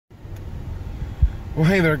Well,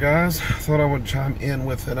 hey there, guys. Thought I would chime in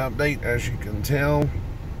with an update. As you can tell,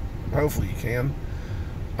 hopefully you can,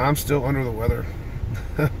 I'm still under the weather.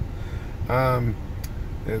 um,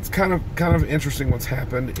 it's kind of interesting. What's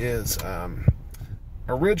happened is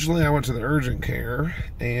originally I went to the urgent care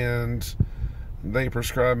and they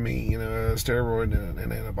prescribed me, a steroid and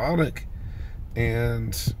an antibiotic,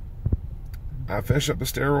 and I finished up the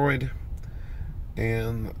steroid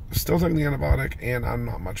and still taking the antibiotic, and I'm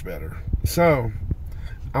not much better. So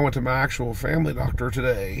I went to my actual family doctor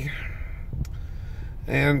today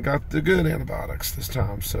and got the good antibiotics this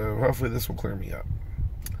time. So hopefully this will clear me up.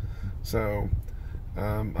 So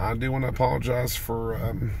I do want to apologize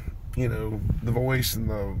for the voice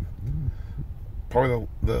and probably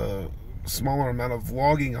the smaller amount of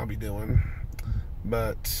vlogging I'll be doing.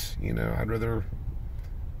 But I'd rather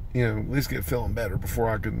at least get feeling better before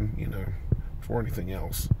I can before anything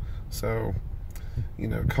else. So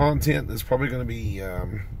content is probably going to be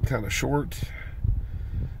kind of short,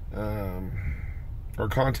 or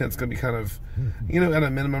content's going to be kind of at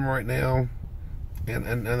a minimum right now,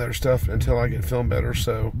 and other stuff until I get feeling better.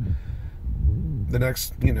 So the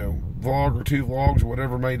next vlog or two vlogs or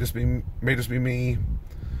whatever may just be me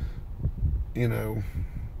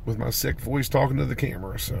with my sick voice talking to the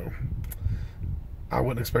camera. So I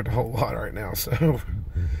wouldn't expect a whole lot right now. So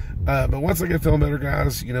but once I get feeling better,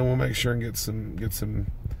 guys, we'll make sure and get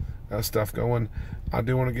some stuff going. I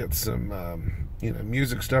do want to get some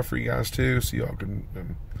music stuff for you guys too, so y'all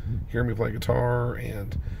can hear me play guitar,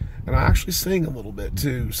 and I actually sing a little bit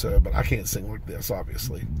too. So, but I can't sing like this,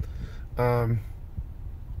 obviously.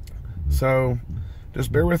 So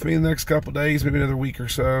just bear with me in the next couple days, maybe another week or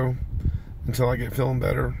so, until I get feeling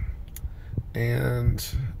better. And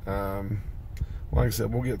like I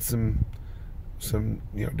said, we'll get some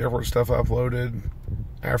different stuff uploaded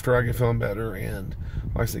after I get feeling better, and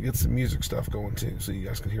like I said, get some music stuff going too, so you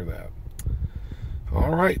guys can hear that.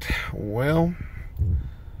 All right, well,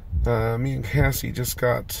 me and Cassie just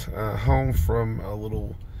got home from a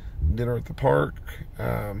little dinner at the park.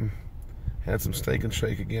 Had some steak and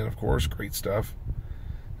shake again, of course, great stuff.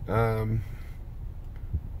 And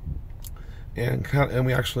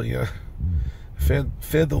we actually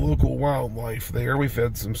fed the local wildlife there. We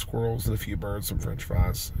fed some squirrels and a few birds some french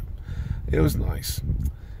fries. It was nice.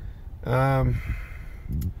 But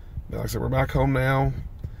like I said, we're back home now,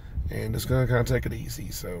 and just gonna kind of take it easy.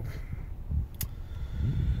 So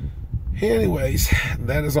anyways,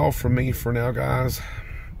 that is all from me for now, guys.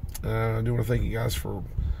 I do want to thank you guys for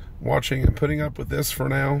watching and putting up with this for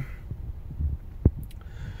now.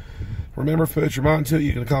 Remember, if you put your mind to it,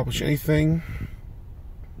 you can accomplish anything.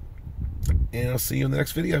 And I'll see you in the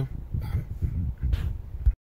next video.